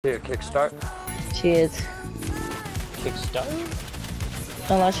Here, kickstart. She is. Kickstart?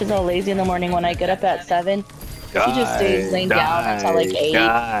 Unless she's all lazy in the morning when I get up at 7. She just stays laying down until like 8,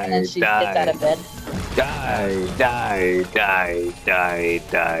 and then she gets out of bed. Die.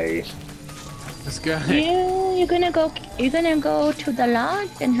 This guy. You gonna go to the lodge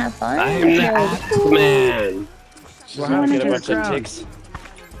and have fun? I'm the Axeman. What happened Get to a your bunch of crown? ticks.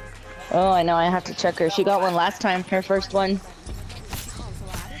 Oh, I know. I have to check her. She got one last time. Her first one.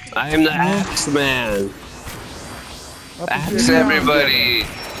 I'm the Axeman. What happened to Axe your crown? everybody.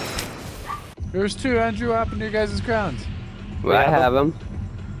 There's 2, Andrew. What happened to your guys' crowns? Well, I have them.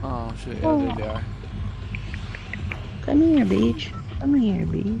 Oh shit, yeah, there they are. Come here, beach. Come here,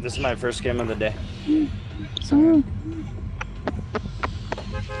 beach. This is my first game of the day. Sorry.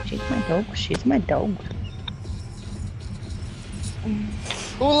 She's my dog. She's my dog.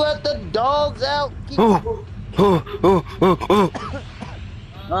 Who let the dogs out? Oh.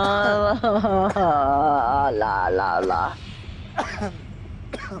 La la la.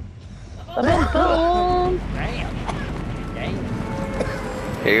 Boom.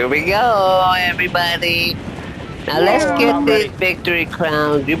 Here we go, everybody. Now let's get this victory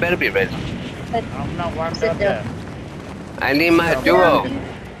crown. You better be ready. I'm not warmed Sit up down. yet. I need my duo.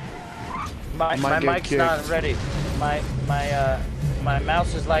 My Might get mic's not kicked. ready. My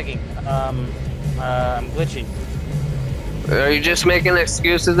mouse is lagging. I'm glitching. Uh, Are you just making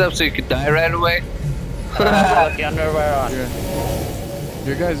excuses up so you could die right away? I have the underwear on.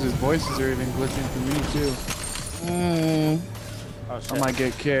 Your guys' voices are even glitching for me too. Oh, I shit. might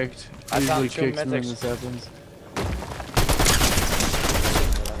get kicked. I Usually found 2 kicks me when mythics. this happens.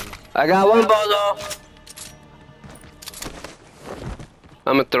 I got one ball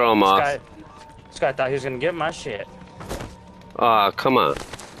I'm gonna throw him off. This guy thought he was gonna get my shit. Aw, come on.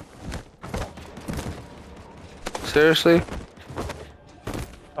 Seriously?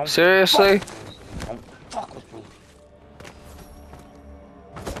 Don't Seriously? Don't fuck with me.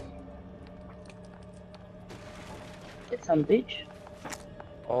 Get some, bitch.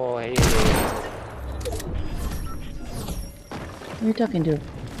 Oh, hey. Who are you talking to?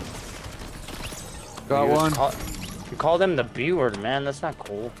 Got one. You called him the B word, man. That's not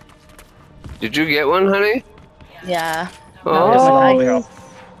cool. Did you get one, honey? Yeah. Oh. Knocked him with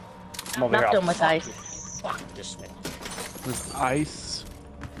ice. I'm over here. Knocked I'll him with fuck ice. you. Fuck this man. With ice.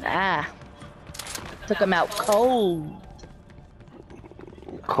 Ah. Took him out cold.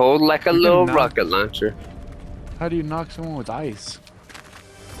 Cold like a You little can knock- rocket launcher. How do you knock someone with ice?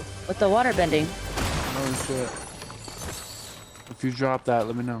 With the water bending. Oh shit. If you drop that,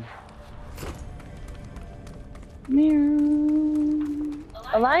 let me know.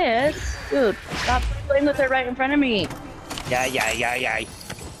 Elias, dude, stop playing with her right in front of me. Yeah.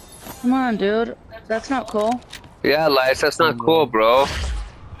 Come on, dude. That's not cool. Yeah, Lice, that's not cool, bro.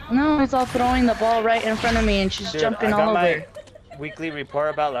 No, he's all throwing the ball right in front of me and she's Dude, jumping I all got over. my weekly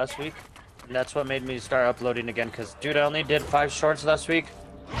report about last week. And that's what made me start uploading again. Cause dude, I only did 5 shorts last week.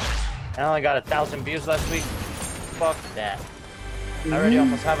 I only got 1,000 views last week. Fuck that. I already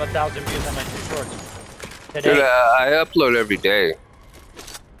almost have 1,000 views on my 2 shorts. Today, Dude, I upload every day.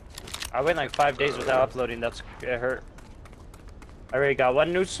 I went like 5 days without uploading. It hurt. I already got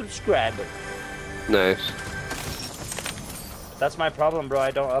 1 new subscriber. Nice. That's my problem, bro. I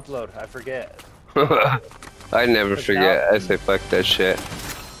don't upload. I forget. I never But forget. now- I say fuck that shit.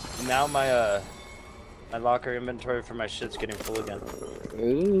 Now my my locker inventory for my shit's getting full again.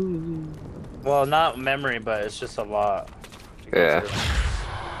 Ooh. Well, not memory, but it's just a lot. to go Yeah. through.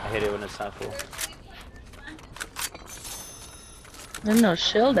 I hate it when it's not full. There's no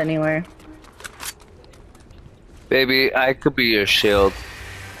shield anywhere. Baby, I could be your shield.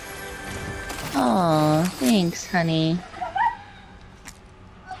 Aw, thanks, honey.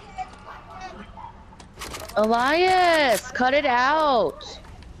 Elias, cut it out.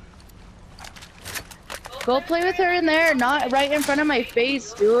 Go play with her in there, not right in front of my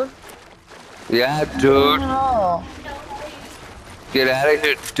face, dude. Yeah, dude. Oh. Get out of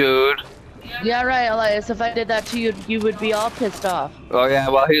here, dude. Yeah, right, Elias. If I did that to you, you would be all pissed off. Oh, yeah,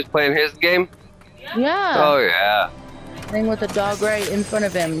 while he was playing his game? Yeah. Oh, yeah. Playing with a dog right in front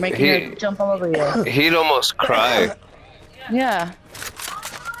of him, making her jump all over you. He'd almost cry. Yeah.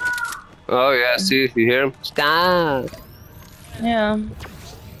 Oh, yeah, see, you hear him? Stop. Yeah.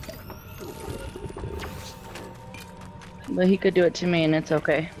 But he could do it to me and it's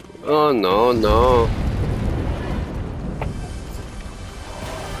okay. Oh, no.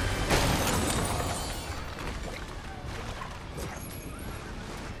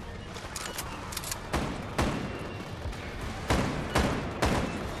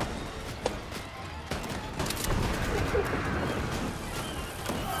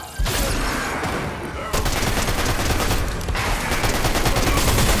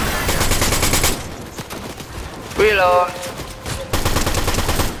 Reload.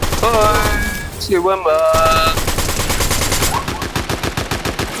 Oh, see one more.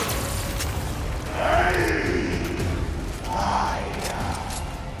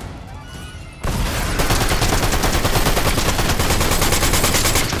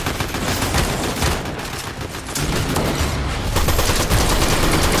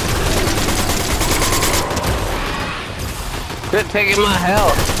 Quit taking my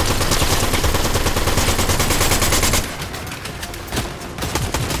health.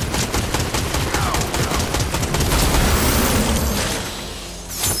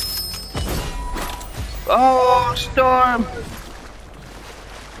 Oh, storm!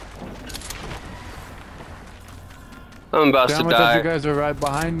 I'm about Damn, to I thought die. you guys were right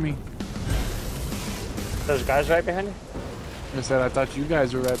behind me. Those guys right behind you? I said I thought you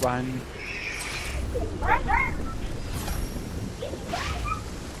guys were right behind me.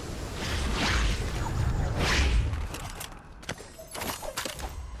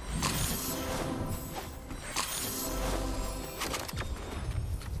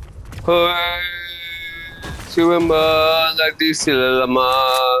 Hoy, siwema lagi sila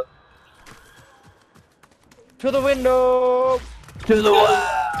lama. To the window! To the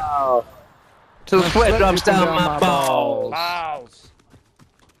wall. Till the sweat drops down my balls. Mouse!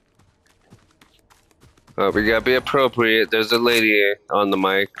 Oh, we gotta be appropriate. There's a lady on the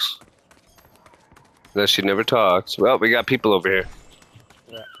mics. That she never talks. Well, we got people over here.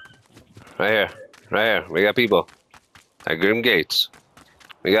 Yeah. Right here. Right here. We got people. At Grim Gates.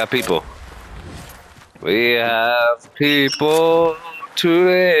 We got people. We have people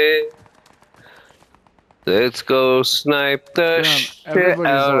today. Let's go snipe the Damn, shit everybody's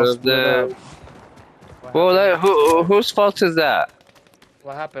out all of split them. up. Well, whose fault is that?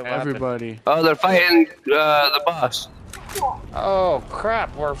 What happened? Everybody. Oh, they're fighting the boss. Oh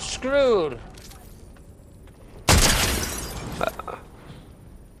crap, we're screwed!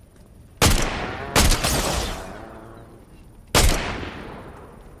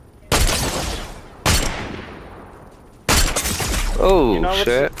 Oh, You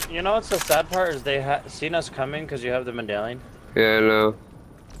shit. know what's the sad part is they seen us coming because you have the medallion, Yeah, I know.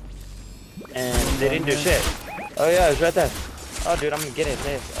 and they didn't do shit. Oh yeah, it's right there. Oh dude, I'm gonna get it.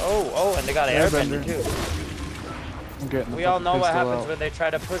 This. Oh, and they got an airbender too. I'm getting We all know what happens out. when they try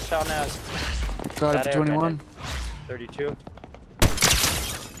to push on us. Got it That for 21. 32.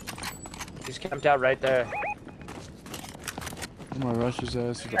 He's camped out right there. I'm gonna rush his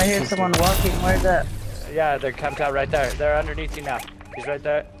ass. I hear someone walking. Where's that? Yeah, they're camped out right there. They're underneath you now. He's right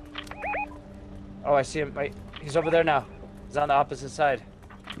there. Oh, I see him. Wait, he's over there now. He's on the opposite side.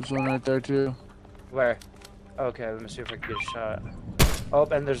 There's one right there too. Where? Okay, let me see if I can get a shot. Oh,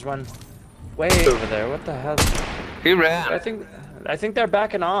 and there's one way over there. What the hell? He ran. I think they're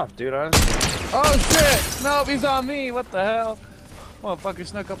backing off, dude. Honestly. Oh shit! Nope, he's on me. What the hell? Motherfucker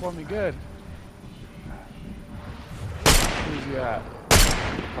snuck up on me good. Where's he at?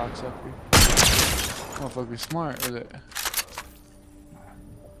 Cocksucker. Motherfucker smart, is it?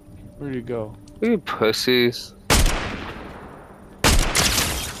 Where'd he go? You pussies.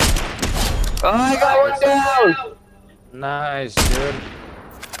 Oh, I got one down! Nice, dude.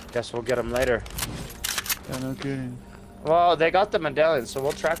 Guess we'll get him later. Yeah, no kidding. Well, they got the medallion, so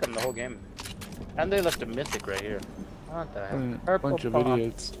we'll track them the whole game. And they left a mythic right here. What the heck? A bunch of Purple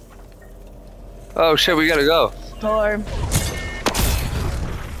idiots. Oh shit, we gotta go. Storm.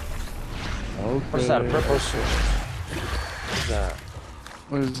 Okay. What's that? Purple shit. What's that?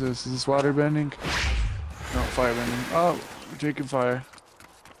 What is this? Is this water bending? No, fire bending. Oh, we're taking fire.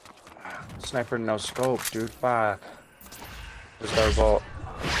 Sniper no scope, dude. Fuck. There's our vault.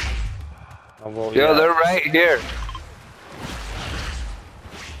 No vault Yo, yet. they're right here.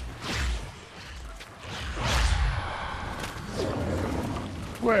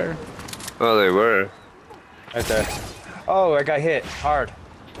 Where? Oh, they were. Right there. Oh, I got hit hard.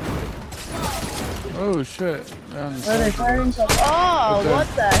 Oh shit. They're on the Are they side. firing something? Oh, Okay. what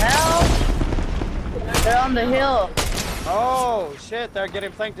the hell? They're on the hill. Oh shit, they're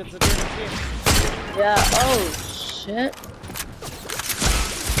getting flanked. It's a different team. Yeah. Oh shit.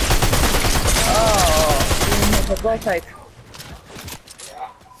 Oh, the blow type.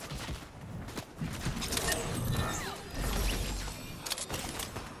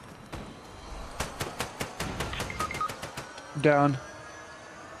 Down.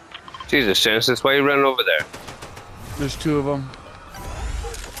 Jesus, Genesis, why you running over there? There's two of them.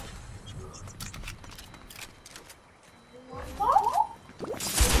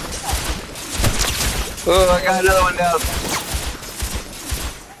 Oh, I got another one down.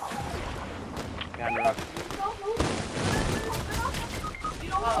 Got him up.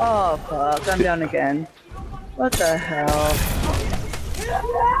 Oh fuck, I'm down again. What the hell?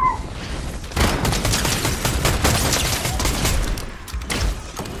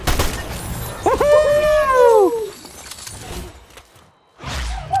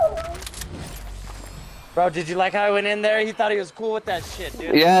 Bro, did you like how I went in there? He thought he was cool with that shit,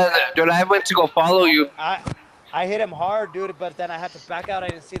 dude. Yeah, dude, I went to go follow you. I hit him hard, dude, but then I had to back out. I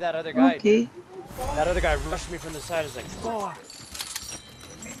didn't see that other guy, Okay. dude. That other guy rushed me from the side. I was like, fuck.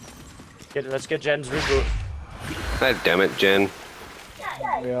 Let's get Jen's reboot. God damn it, Jen.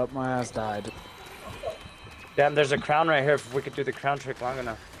 Yep, my ass died. Damn, there's a crown right here. If we could do the crown trick long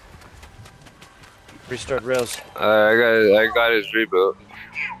enough. Restored rails. I got his reboot.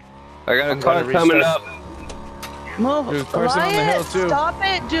 I got a car coming up. Move. There's a person on the hill, too. Stop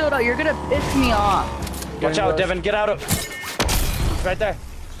it, dude. You're gonna piss me off. Watch out, Devin. Get out of. He's right there.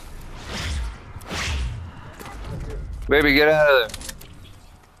 Baby, get out of there.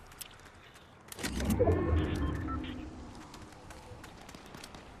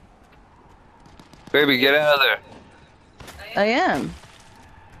 Baby, get out of there. I am.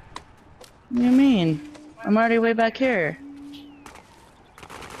 What do you mean? I'm already way back here.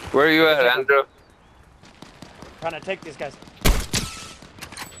 Where are you at, Andrew? Trying to take these guys.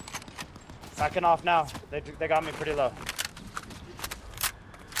 Backing off now. They got me pretty low.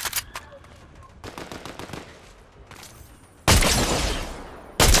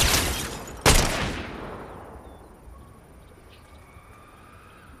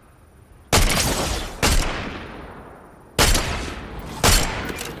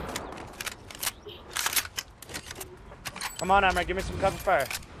 Come on, Amber, give me some cover fire.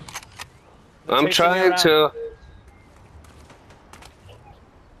 I'm trying to.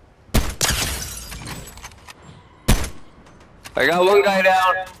 I got one guy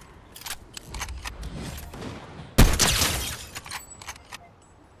down.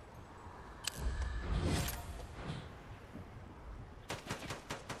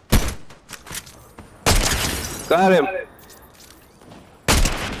 Got him.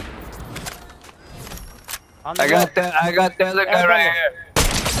 I got the other guy right here.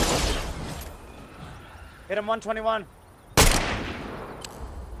 Hit him 121.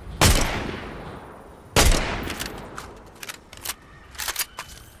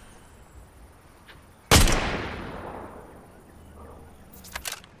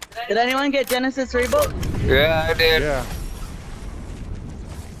 Did anyone get Genesis reboot? Yeah, I did. Yeah.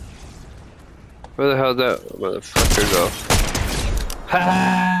 Where the hell did that motherfucker go?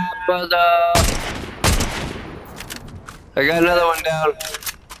 Ha, brother! I got another one down.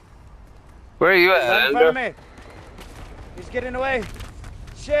 Where are you at, Right in front of Andrew? me. He's getting away.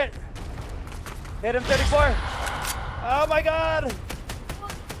 Shit. Hit him 34. Oh my god.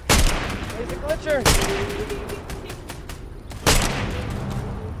 He's a glitcher.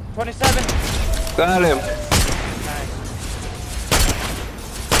 27. Got him. Nice.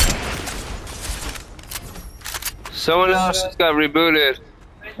 Someone else just got rebooted.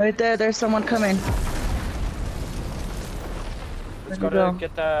 Right there, there's someone coming. Let's Where'd go he to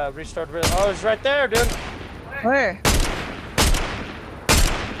get the restored rail. Oh, it's right there, dude. Where?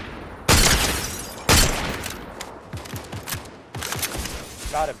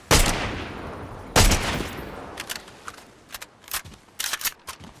 Got him.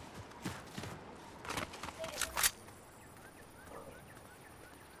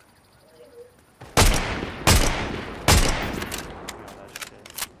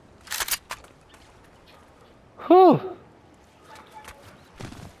 Whew.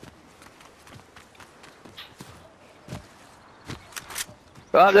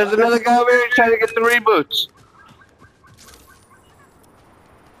 Oh, there's another guy over here trying to get the reboots.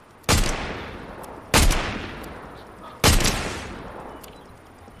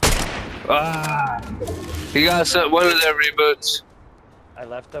 Ah, he got one of their reboots. I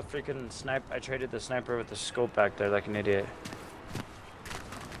left the freaking snipe. I traded the sniper with the scope back there like an idiot.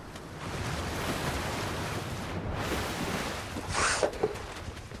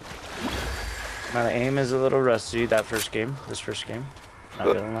 My aim is a little rusty this first game. Not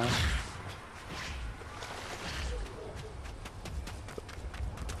gonna lie.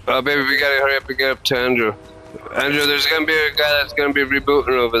 Oh, baby, we gotta hurry up and get up to Andrew. Andrew, there's gonna be a guy that's gonna be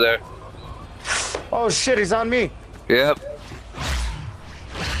rebooting over there. Oh shit, he's on me. Yep.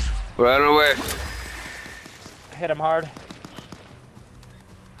 We're on our way. I hit him hard.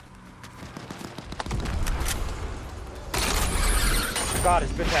 God,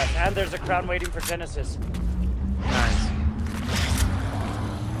 his bitch ass. And there's a crown waiting for Genesis. Nice.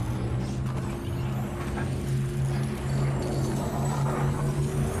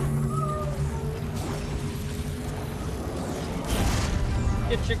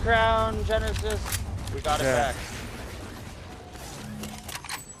 Get your crown, Genesis. We got it Yeah. back.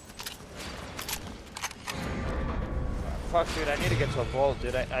 Fuck, dude, I need to get to a vault,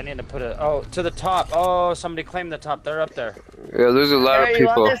 dude. I need to put it. Oh, to the top. Oh, somebody claimed the top. They're up there. Yeah, there's a lot of Hey, you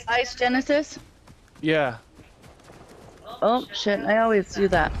want people. this ice Genesis? Yeah. Oh shit! I always do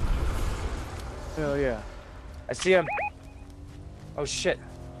that. Hell yeah. I see him. Oh shit.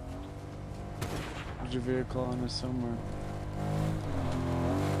 There's your vehicle on us somewhere.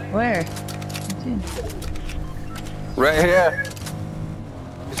 Where? Right here.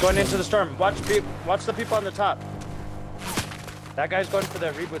 He's going into the storm. Watch the people on the top. That guy's going for the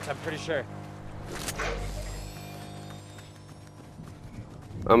reboots, I'm pretty sure.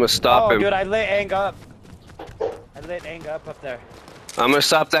 I'm gonna stop Oh, him. dude, I lit Ang up. I lit Ang up there. I'm gonna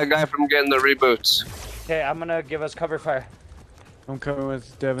stop that guy from getting the reboots. Okay, I'm gonna give us cover fire. I'm coming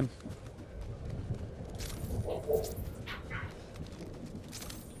with Devin.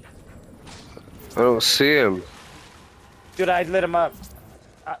 I don't see him. Dude, I lit him up.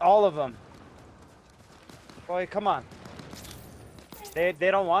 All of them. Boy, come on. They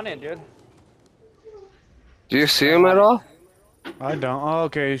don't want it, dude. Do you see him at all? I don't. Oh,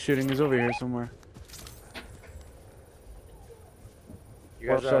 okay, he's shooting. He's over here somewhere. You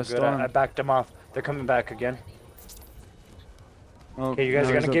guys Watch are all that good. storm. I backed them off. They're coming back again. Oh, Okay, you guys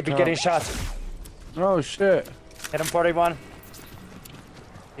now are he's gonna up be top. getting shots. Oh shit. Hit him 41.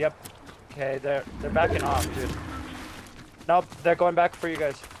 Yep. Okay, they're backing off, dude. Nope, they're going back for you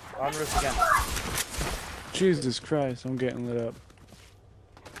guys. On roof again. Jesus Christ, I'm getting lit up.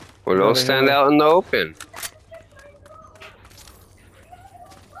 Well, don't stand out in the open.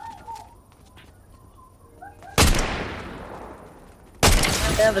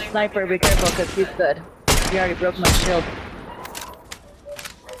 I have a sniper. Be careful, cause he's good. He already broke my shield.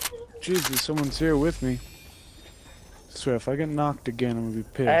 Jesus, someone's here with me. I swear, if I get knocked again, I'm gonna be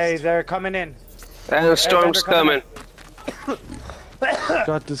pissed. Hey, they're coming in. And the storm's they're coming coming.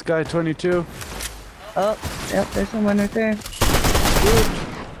 Got this guy 22. Oh, yep. There's someone right there.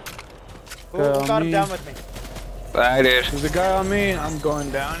 Who got him me. down with me? I did. There's a guy on me. I'm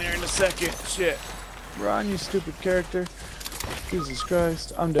going down here in a second. Shit. Run, you stupid character. Jesus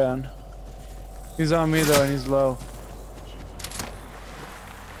Christ. I'm down. He's on me though, and he's low.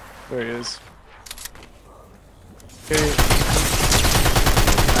 There he is. Okay.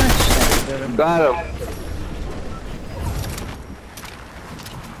 Get him. Got him.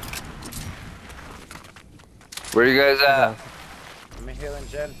 Where you guys at? I'm healing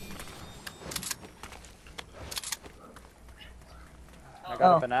Jen. I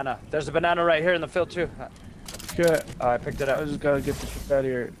got a banana. There's a banana right here in the field too. Okay. Oh, I picked it I up. just gotta get the shit out of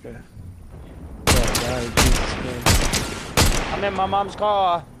here. Okay. Oh, God, Jesus Christ. I'm in my mom's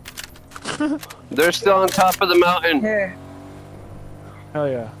car. They're still on top of the mountain. Here. Hell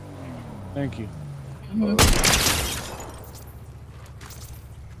yeah. Thank you.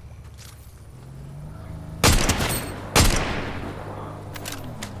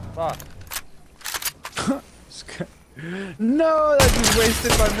 Fuck. No, that just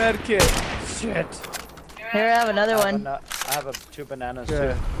wasted my med kit. Shit. Here, I have another one. I have two bananas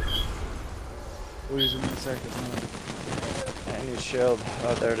Yeah. too. We'll use it in a second. I need a shield.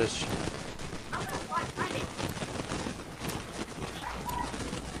 Oh, there it is.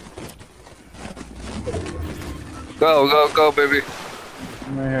 Go, go, go, baby.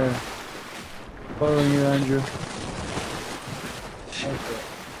 I'm right here. Following you, Andrew. Okay.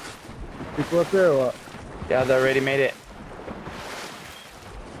 People up there or what? Yeah, they already made it.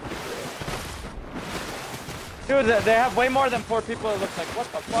 Dude, they have way more than 4 people, it looks like.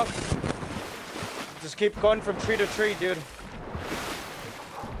 What the fuck? Just keep going from tree to tree, dude.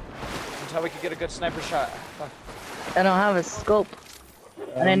 Until we can get a good sniper shot. Fuck. I don't have a scope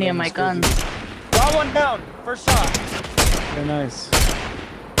on any of my guns. Got one down! First shot! Okay, nice.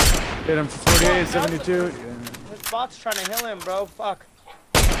 Hit him for 48, 72. Yeah. This bot's trying to heal him, bro. Fuck.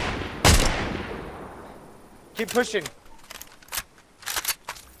 Keep pushing.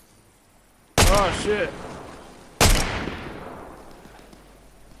 Oh, shit.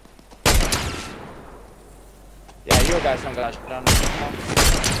 Yeah, you guys don't got shit on me.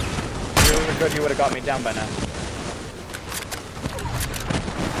 If you were good, you would have got me down by now.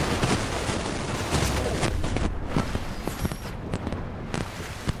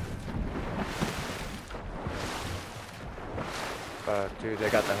 Dude, they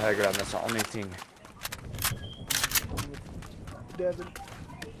got the high ground. That's the only thing. Devin.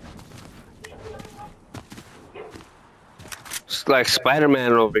 It's like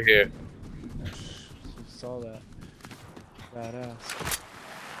Spider-Man over here. Saw that. Badass.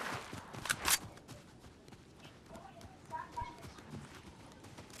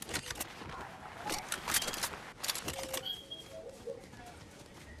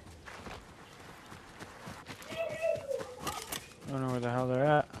 the hell they're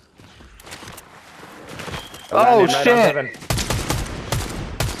at. Oh, Landing right on shit. Devin.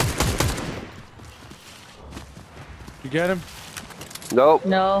 You get him? Nope.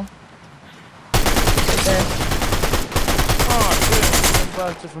 No. Right there. Oh, shit. I'm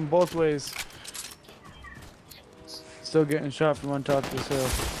blasted from both ways. Still getting shot from on top of this hill.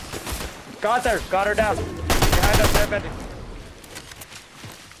 Got her. Got her down. Behind us, they're bending.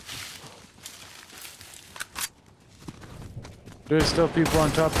 There's still people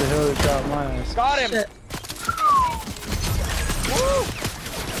on top of the hill that shot my ass. Got him. Shit. Woo.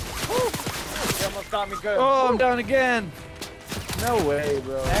 Woo. He almost got me good. Oh, I'm down again. No way,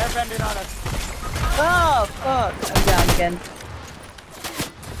 bro. They're bending on us. Oh, fuck. I'm down again.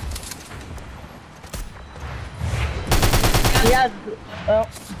 Yeah. Oh.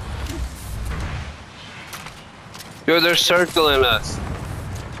 Dude, they're circling us.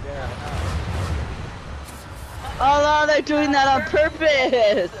 Oh no, they're doing that on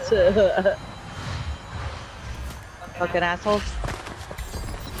purpose! Fucking assholes.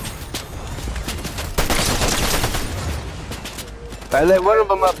 I let one of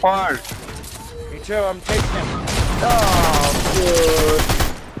them apart. Me too, I'm taking him. Oh, dude.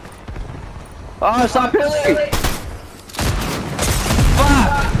 Oh, stop hitting!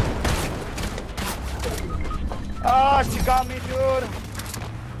 Fuck! Oh, she got me, dude.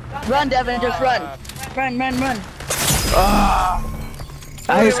 Run, Devin, just run. Run, run, run.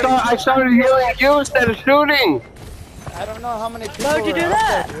 I started healing you instead of shooting. I don't know how many people Why would you were do out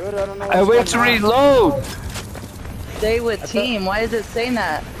that? there, dude. I don't know. I went to reload. Stay with team. Why is it saying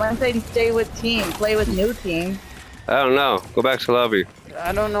that? Why am I saying stay with team? Play with new team. I don't know. Go back to lobby.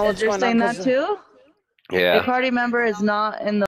 I don't know what's Is you're going saying on. that too? Yeah. A party member is not in the